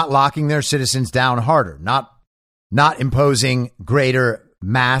for not locking their citizens down harder, not imposing greater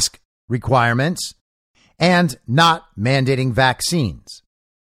mask requirements, and not mandating vaccines.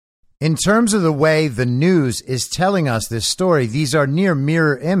 In terms of the way the news is telling us this story, these are near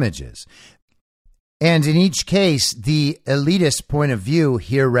mirror images. And in each case, the elitist point of view,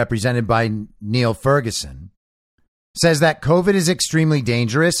 here represented by Neil Ferguson, says that COVID is extremely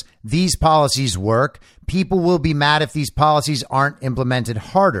dangerous. These policies work. People will be mad if these policies aren't implemented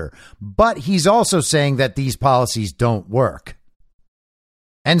harder. But he's also saying that these policies don't work.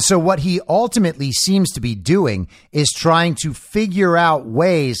 And so what he ultimately seems to be doing is trying to figure out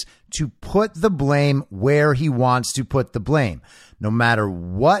ways to put the blame where he wants to put the blame, no matter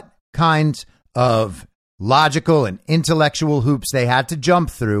what kinds of logical and intellectual hoops they had to jump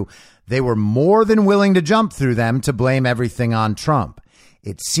through. They were more than willing to jump through them to blame everything on Trump.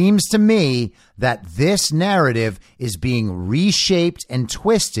 It seems to me that this narrative is being reshaped and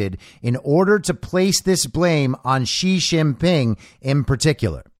twisted in order to place this blame on Xi Jinping in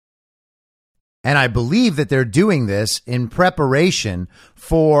particular. And I believe that they're doing this in preparation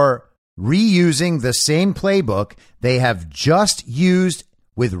for reusing the same playbook they have just used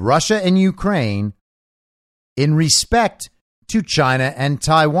with Russia and Ukraine in respect to China and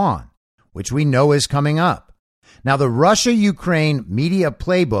Taiwan, which we know is coming up. Now, the Russia-Ukraine media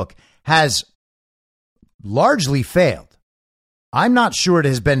playbook has largely failed. I'm not sure it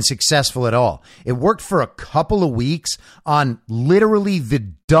has been successful at all. It worked for a couple of weeks on literally the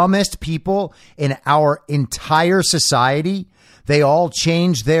dumbest people in our entire society. They all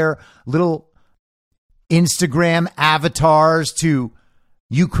changed their little Instagram avatars to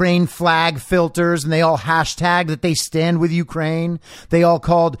Ukraine flag filters, and they all hashtag that they stand with Ukraine. They all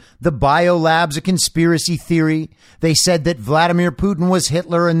called the biolabs a conspiracy theory. They said that Vladimir Putin was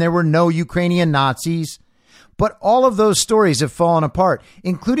Hitler and there were no Ukrainian Nazis. But all of those stories have fallen apart,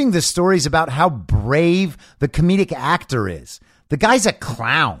 including the stories about how brave the comedic actor is. The guy's a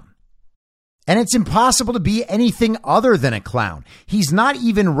clown. And it's impossible to be anything other than a clown. He's not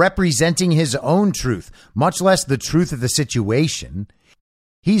even representing his own truth, much less the truth of the situation.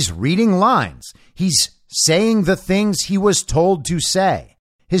 He's reading lines. He's saying the things he was told to say.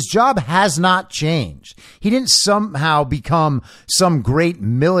 His job has not changed. He didn't somehow become some great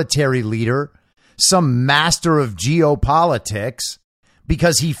military leader, some master of geopolitics,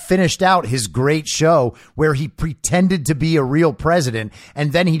 because he finished out his great show where he pretended to be a real president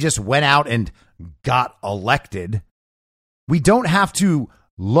and then he just went out and got elected. We don't have to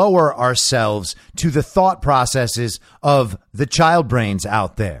lower ourselves to the thought processes of the child brains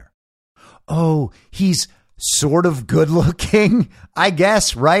out there. Oh, he's sort of good looking, I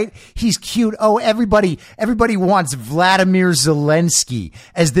guess, right? He's cute. Oh, everybody wants Vladimir Zelensky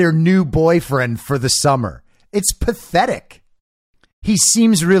as their new boyfriend for the summer. It's pathetic. He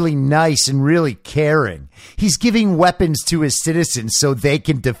seems really nice and really caring. He's giving weapons to his citizens so they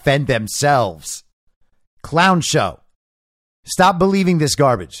can defend themselves. Clown show. Stop believing this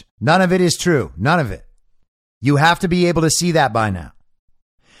garbage. None of it is true. None of it. You have to be able to see that by now.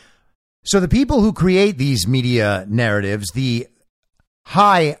 So the people who create these media narratives, the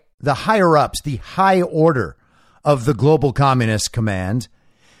higher ups, the high order of the global communist command,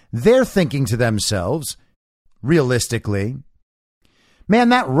 they're thinking to themselves, realistically, man,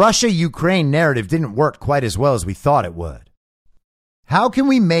 that Russia-Ukraine narrative didn't work quite as well as we thought it would. How can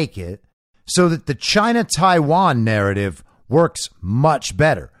we make it so that the China-Taiwan narrative works much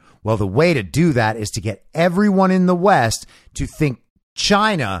better? Well, the way to do that is to get everyone in the West to think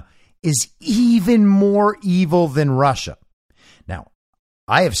China is even more evil than Russia. Now,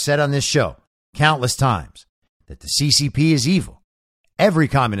 I have said on this show countless times that the CCP is evil. Every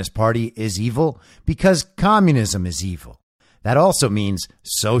communist party is evil because communism is evil. That also means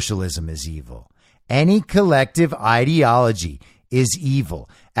socialism is evil. Any collective ideology is evil.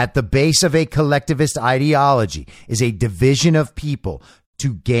 At the base of a collectivist ideology is a division of people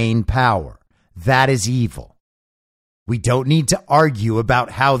to gain power. That is evil. We don't need to argue about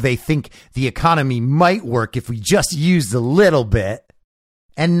how they think the economy might work if we just used a little bit.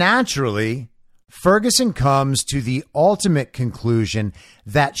 And naturally, Ferguson comes to the ultimate conclusion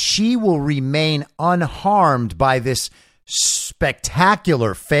that she will remain unharmed by this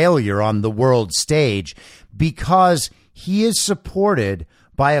spectacular failure on the world stage because he is supported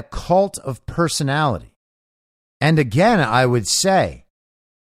by a cult of personality. And again, I would say,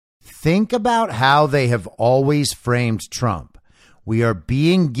 think about how they have always framed Trump. We are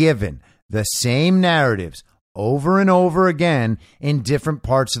being given the same narratives over and over again in different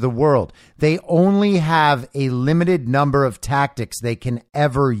parts of the world. They only have a limited number of tactics they can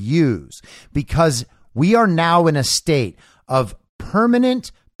ever use because We are now in a state of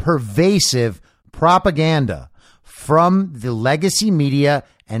permanent, pervasive propaganda from the legacy media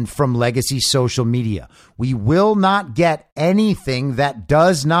and from legacy social media. We will not get anything that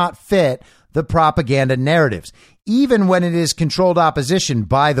does not fit the propaganda narratives. Even when it is controlled opposition,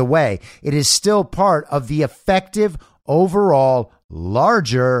 by the way, it is still part of the effective overall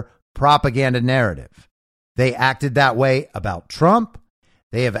larger propaganda narrative. They acted that way about Trump.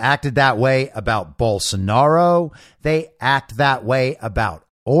 They have acted that way about Bolsonaro. They act that way about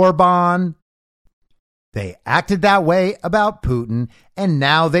Orban. They acted that way about Putin, and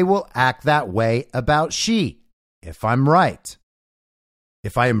now they will act that way about Xi, if I'm right.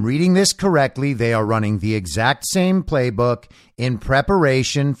 If I am reading this correctly, they are running the exact same playbook in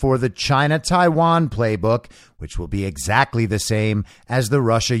preparation for the China-Taiwan playbook, which will be exactly the same as the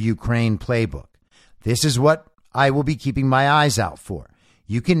Russia-Ukraine playbook. This is what I will be keeping my eyes out for.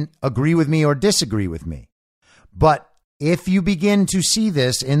 You can agree with me or disagree with me. But if you begin to see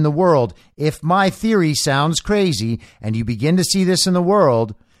this in the world, if my theory sounds crazy and you begin to see this in the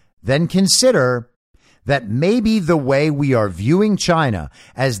world, then consider that maybe the way we are viewing China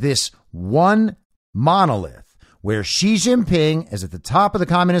as this one monolith where Xi Jinping is at the top of the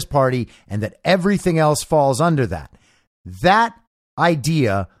Communist Party and that everything else falls under that, that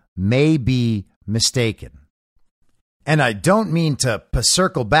idea may be mistaken. And I don't mean to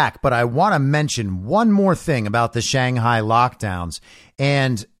circle back, but I want to mention one more thing about the Shanghai lockdowns.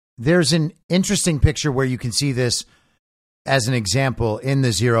 And there's an interesting picture where you can see this as an example in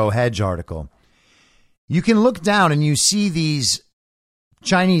the Zero Hedge article. You can look down and you see these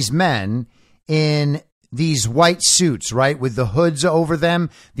Chinese men in these white suits, right, with the hoods over them.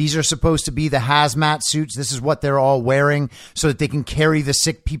 These are supposed to be the hazmat suits. This is what they're all wearing so that they can carry the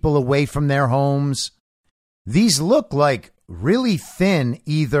sick people away from their homes. These look like really thin,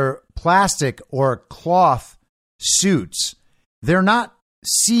 either plastic or cloth suits. They're not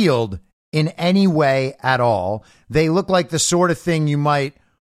sealed in any way at all. They look like the sort of thing you might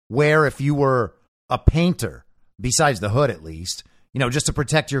wear if you were a painter, besides the hood at least, just to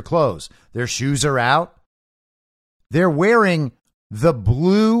protect your clothes. Their shoes are out. They're wearing the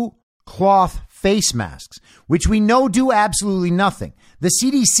blue cloth face masks, which we know do absolutely nothing. The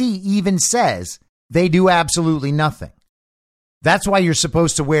CDC even says they do absolutely nothing. That's why you're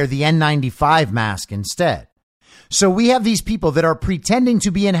supposed to wear the N95 mask instead. So we have these people that are pretending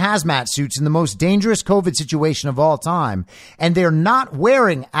to be in hazmat suits in the most dangerous COVID situation of all time, and they're not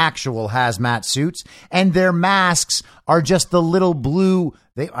wearing actual hazmat suits, and their masks are just the little blue,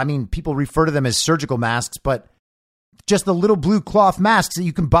 people refer to them as surgical masks, but just the little blue cloth masks that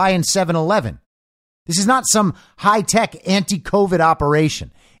you can buy in 7-Eleven. This is not some high-tech anti-COVID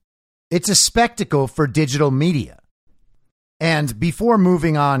operation. It's a spectacle for digital media. And before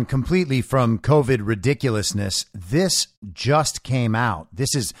moving on completely from COVID ridiculousness, this just came out.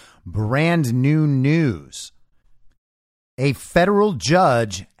 This is brand new news. A federal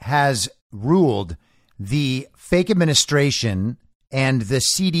judge has ruled the fake administration and the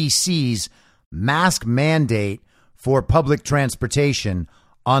CDC's mask mandate for public transportation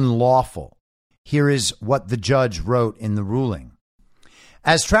unlawful. Here is what the judge wrote in the ruling.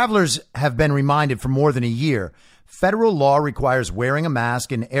 As travelers have been reminded for more than a year, federal law requires wearing a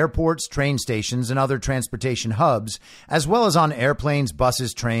mask in airports, train stations, and other transportation hubs, as well as on airplanes,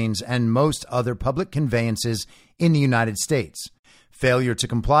 buses, trains, and most other public conveyances in the United States. Failure to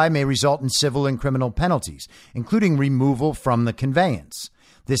comply may result in civil and criminal penalties, including removal from the conveyance.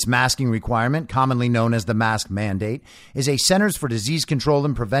 This masking requirement, commonly known as the mask mandate, is a Centers for Disease Control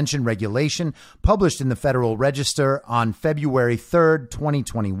and Prevention regulation published in the Federal Register on February 3rd,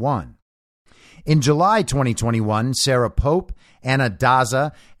 2021. In July 2021, Sarah Pope, Anna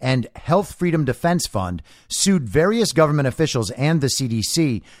Daza, and Health Freedom Defense Fund sued various government officials and the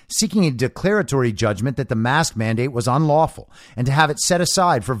CDC, seeking a declaratory judgment that the mask mandate was unlawful and to have it set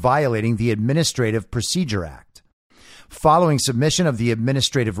aside for violating the Administrative Procedure Act. Following submission of the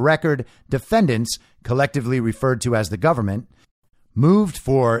administrative record, defendants, collectively referred to as the government, moved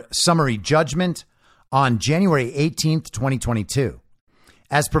for summary judgment on January 18th, 2022.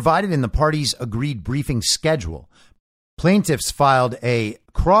 As provided in the parties' agreed briefing schedule, plaintiffs filed a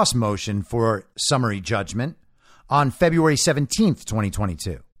cross motion for summary judgment on February 17th,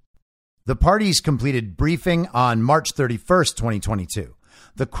 2022. The parties completed briefing on March 31st, 2022.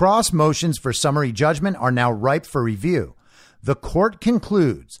 The cross motions for summary judgment are now ripe for review. The court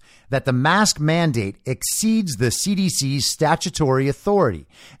concludes that the mask mandate exceeds the CDC's statutory authority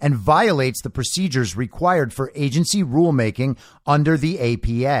and violates the procedures required for agency rulemaking under the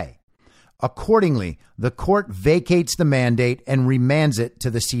APA. Accordingly, the court vacates the mandate and remands it to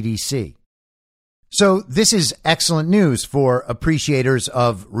the CDC. So this is excellent news for appreciators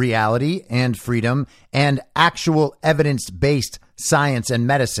of reality and freedom and actual evidence-based science and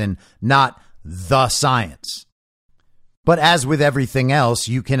medicine, not the science. But as with everything else,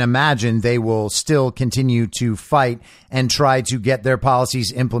 you can imagine they will still continue to fight and try to get their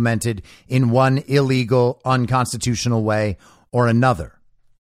policies implemented in one illegal, unconstitutional way or another.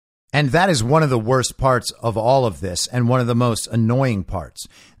 And that is one of the worst parts of all of this and one of the most annoying parts.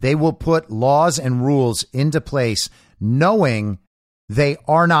 They will put laws and rules into place knowing they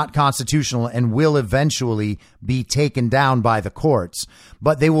are not constitutional and will eventually be taken down by the courts,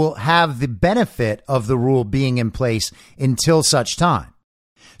 but they will have the benefit of the rule being in place until such time.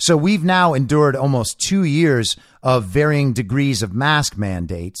 So we've now endured almost 2 years of varying degrees of mask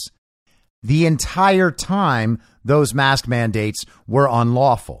mandates. The entire time, those mask mandates were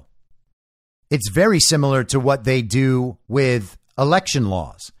unlawful. It's very similar to what they do with election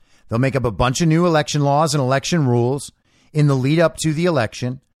laws. They'll make up a bunch of new election laws and election rules in the lead up to the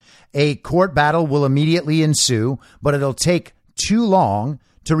election. A court battle will immediately ensue, but it'll take too long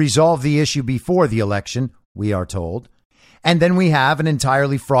to resolve the issue before the election, we are told. And then we have an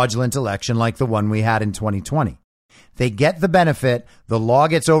entirely fraudulent election like the one we had in 2020. They get the benefit, the law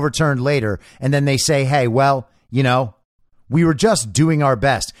gets overturned later, and then they say, hey, well, you know, we were just doing our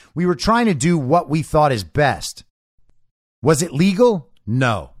best. We were trying to do what we thought is best. Was it legal?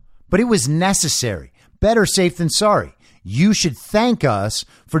 No, but it was necessary. Better safe than sorry. You should thank us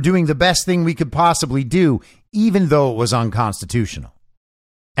for doing the best thing we could possibly do, even though it was unconstitutional.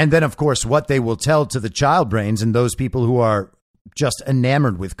 And then, of course, what they will tell to the child brains and those people who are just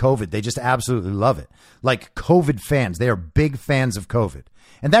enamored with COVID. They just absolutely love it. Like COVID fans. They are big fans of COVID.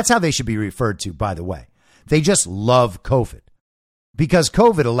 And that's how they should be referred to, by the way. They just love COVID because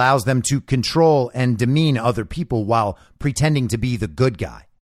COVID allows them to control and demean other people while pretending to be the good guy.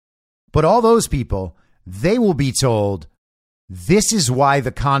 But all those people, they will be told, this is why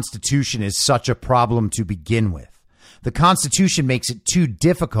the Constitution is such a problem to begin with. The Constitution makes it too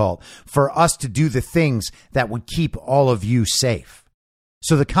difficult for us to do the things that would keep all of you safe.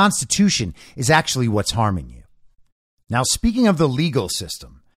 So the Constitution is actually what's harming you. Now, speaking of the legal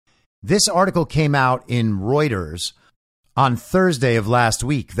system, this article came out in Reuters on Thursday of last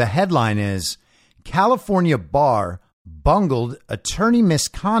week. The headline is, California Bar bungled attorney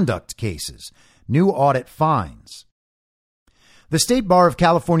misconduct cases. New audit finds. The State Bar of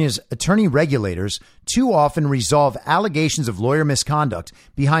California's attorney regulators too often resolve allegations of lawyer misconduct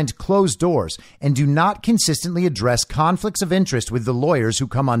behind closed doors and do not consistently address conflicts of interest with the lawyers who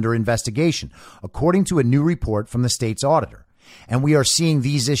come under investigation, according to a new report from the state's auditor. And we are seeing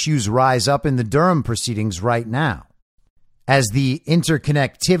these issues rise up in the Durham proceedings right now, as the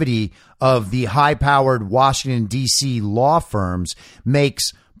interconnectivity of the high-powered Washington, D.C. law firms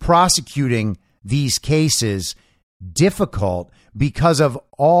makes prosecuting these cases difficult because of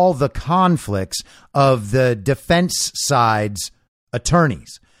all the conflicts of the defense side's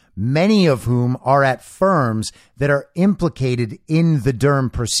attorneys, many of whom are at firms that are implicated in the Durham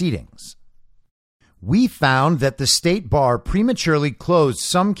proceedings. We found that the state bar prematurely closed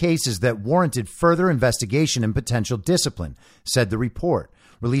some cases that warranted further investigation and potential discipline, said the report,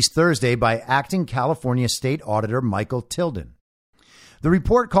 released Thursday by acting California State Auditor Michael Tilden. The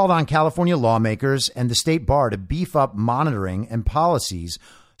report called on California lawmakers and the state bar to beef up monitoring and policies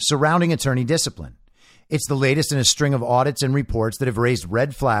surrounding attorney discipline. It's the latest in a string of audits and reports that have raised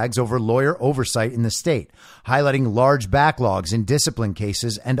red flags over lawyer oversight in the state, highlighting large backlogs in discipline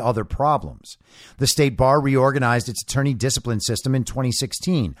cases and other problems. The state bar reorganized its attorney discipline system in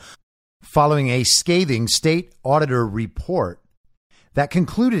 2016, following a scathing state auditor report that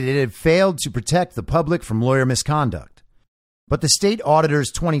concluded it had failed to protect the public from lawyer misconduct. But the state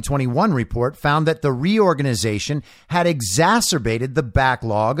auditor's 2021 report found that the reorganization had exacerbated the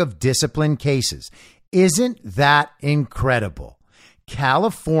backlog of discipline cases. Isn't that incredible?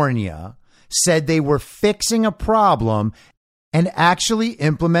 California said they were fixing a problem and actually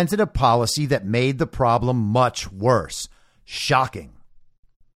implemented a policy that made the problem much worse. Shocking.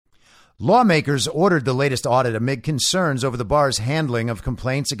 Lawmakers ordered the latest audit amid concerns over the bar's handling of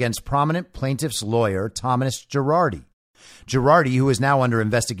complaints against prominent plaintiff's lawyer, Thomas Girardi. Girardi, who is now under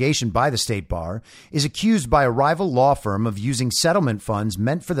investigation by the state bar, is accused by a rival law firm of using settlement funds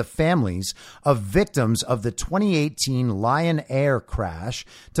meant for the families of victims of the 2018 Lion Air crash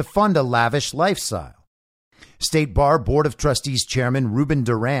to fund a lavish lifestyle. State Bar Board of Trustees Chairman Ruben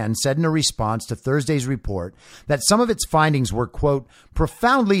Duran said in a response to Thursday's report that some of its findings were, quote,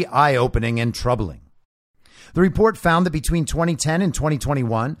 profoundly eye-opening and troubling. The report found that between 2010 and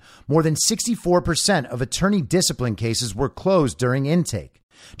 2021, more than 64% of attorney discipline cases were closed during intake.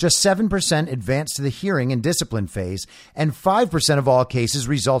 Just 7% advanced to the hearing and discipline phase, and 5% of all cases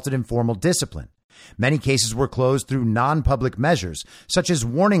resulted in formal discipline. Many cases were closed through non-public measures, such as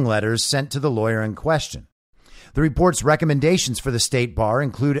warning letters sent to the lawyer in question. The report's recommendations for the state bar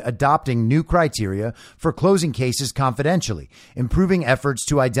include adopting new criteria for closing cases confidentially, improving efforts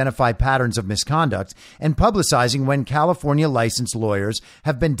to identify patterns of misconduct, and publicizing when California licensed lawyers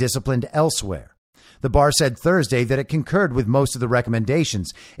have been disciplined elsewhere. The bar said Thursday that it concurred with most of the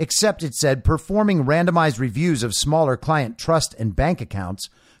recommendations, except it said performing randomized reviews of smaller client trust and bank accounts,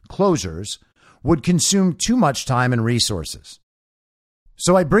 closures, would consume too much time and resources.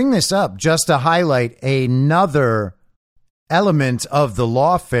 So I bring this up just to highlight another element of the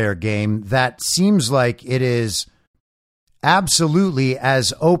lawfare game that seems like it is absolutely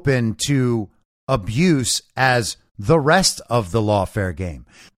as open to abuse as the rest of the lawfare game.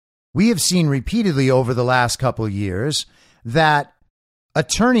 We have seen repeatedly over the last couple of years that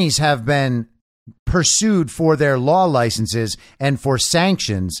attorneys have been pursued for their law licenses and for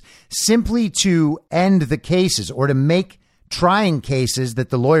sanctions simply to end the cases or to make trying cases that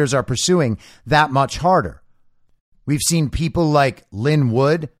the lawyers are pursuing that much harder. We've seen people like Lynn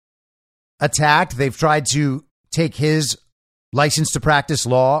Wood attacked. They've tried to take his license to practice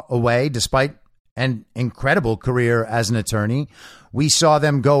law away despite an incredible career as an attorney. We saw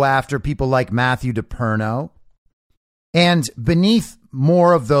them go after people like Matthew DePerno. And beneath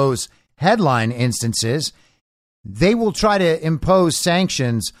more of those headline instances, they will try to impose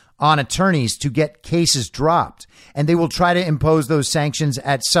sanctions on attorneys to get cases dropped. And they will try to impose those sanctions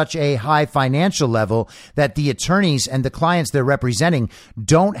at such a high financial level that the attorneys and the clients they're representing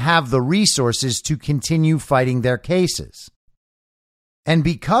don't have the resources to continue fighting their cases. And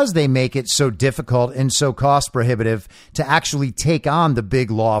because they make it so difficult and so cost prohibitive to actually take on the big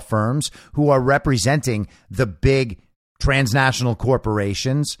law firms who are representing the big transnational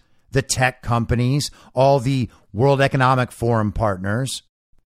corporations, the tech companies, all the World Economic Forum partners,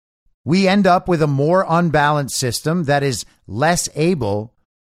 we end up with a more unbalanced system that is less able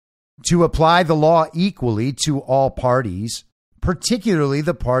to apply the law equally to all parties, particularly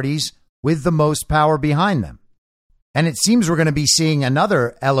the parties with the most power behind them. And it seems we're going to be seeing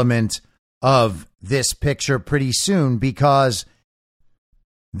another element of this picture pretty soon, because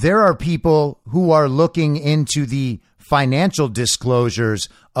there are people who are looking into the financial disclosures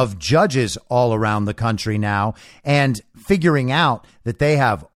of judges all around the country now and figuring out that they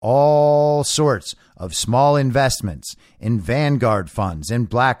have all sorts of small investments in Vanguard funds and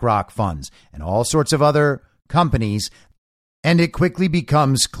BlackRock funds and all sorts of other companies. And it quickly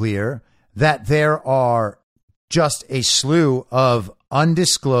becomes clear that there are just a slew of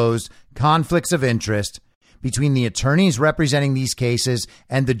undisclosed conflicts of interest between the attorneys representing these cases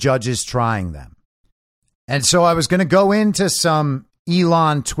and the judges trying them. And so I was going to go into some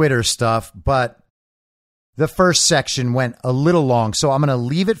Elon Twitter stuff, but the first section went a little long, so I'm going to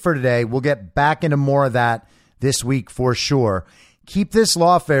leave it for today. We'll get back into more of that this week for sure. Keep this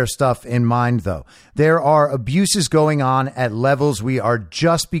lawfare stuff in mind, though. There are abuses going on at levels we are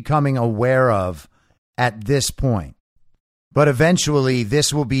just becoming aware of at this point. But eventually,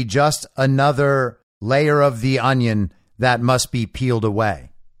 this will be just another layer of the onion that must be peeled away.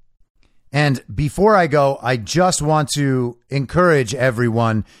 And before I go, I just want to encourage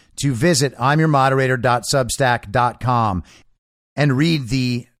everyone to visit imyourmoderator.substack.com and read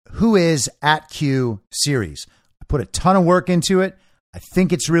the Who Is at Q series. I put a ton of work into it. I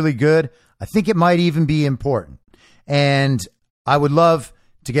think it's really good. I think it might even be important. And I would love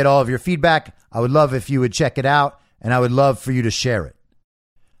to get all of your feedback. I would love if you would check it out, and I would love for you to share it.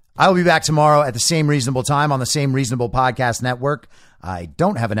 I will be back tomorrow at the same reasonable time on the same reasonable podcast network. I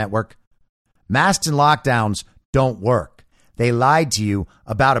don't have a network. Masks and lockdowns don't work. They lied to you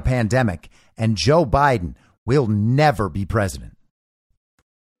about a pandemic, and Joe Biden will never be president.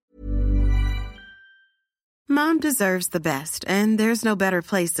 Mom deserves the best, and there's no better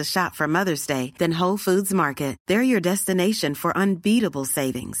place to shop for Mother's Day than Whole Foods Market. They're your destination for unbeatable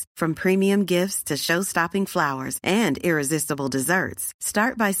savings, from premium gifts to show-stopping flowers and irresistible desserts.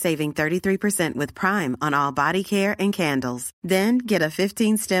 Start by saving 33% with Prime on all body care and candles. Then get a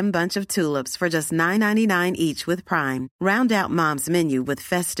 15-stem bunch of tulips for just $9.99 each with Prime. Round out Mom's menu with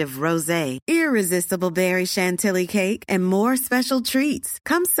festive rosé, irresistible berry chantilly cake, and more special treats.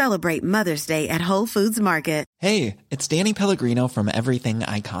 Come celebrate Mother's Day at Whole Foods Market. Hey, it's Danny Pellegrino from Everything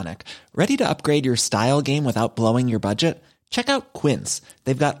Iconic. Ready to upgrade your style game without blowing your budget? Check out Quince.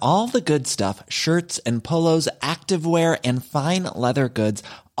 They've got all the good stuff, shirts and polos, activewear, and fine leather goods,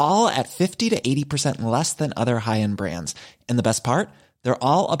 all at 50 to 80% less than other high-end brands. And the best part? They're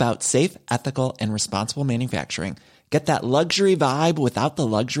all about safe, ethical, and responsible manufacturing. Get that luxury vibe without the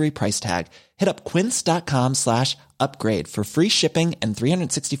luxury price tag. Hit up quince.com/upgrade for free shipping and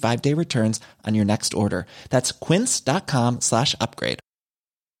 365-day returns on your next order. That's quince.com/upgrade.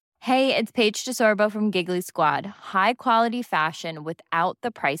 Hey, it's Paige DeSorbo from Giggly Squad. High quality fashion without the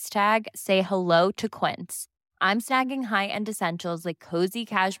price tag. Say hello to Quince. I'm snagging high-end essentials like cozy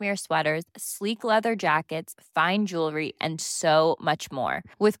cashmere sweaters, sleek leather jackets, fine jewelry, and so much more.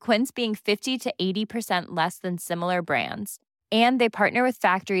 With Quince being 50 to 80% less than similar brands. And they partner with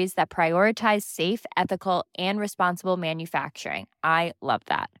factories that prioritize safe, ethical, and responsible manufacturing. I love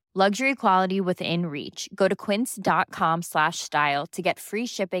that. Luxury quality within reach. Go to quince.com/style to get free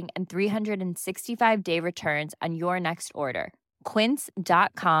shipping and 365-day returns on your next order.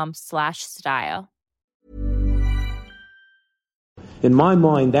 Quince.com/style. In my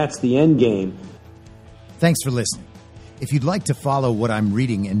mind, that's the end game. Thanks for listening. If you'd like to follow what I'm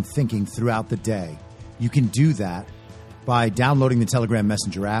reading and thinking throughout the day, you can do that by downloading the Telegram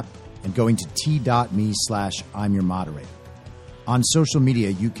Messenger app and going to t.me/I'm your moderator. On social media,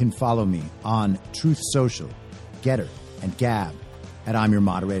 you can follow me on Truth Social, Getter, and Gab at I'm your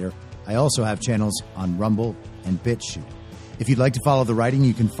moderator. I also have channels on Rumble and BitChute. If you'd like to follow the writing,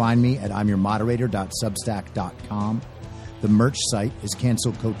 you can find me at imyourmoderator.substack.com. The merch site is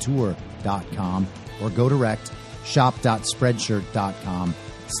cancelcouture.com or go direct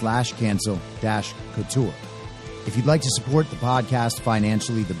shop.spreadshirt.com/cancel-couture. If you'd like to support the podcast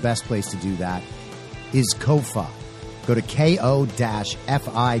financially, the best place to do that is Ko-Fi. Go to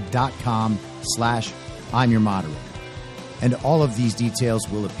ko-fi.com/I'm your moderator. And all of these details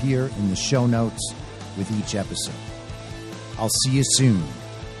will appear in the show notes with each episode. I'll see you soon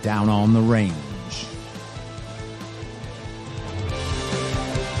down on the range.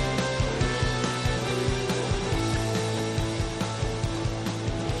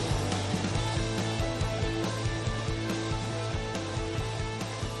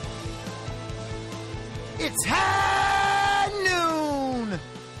 It's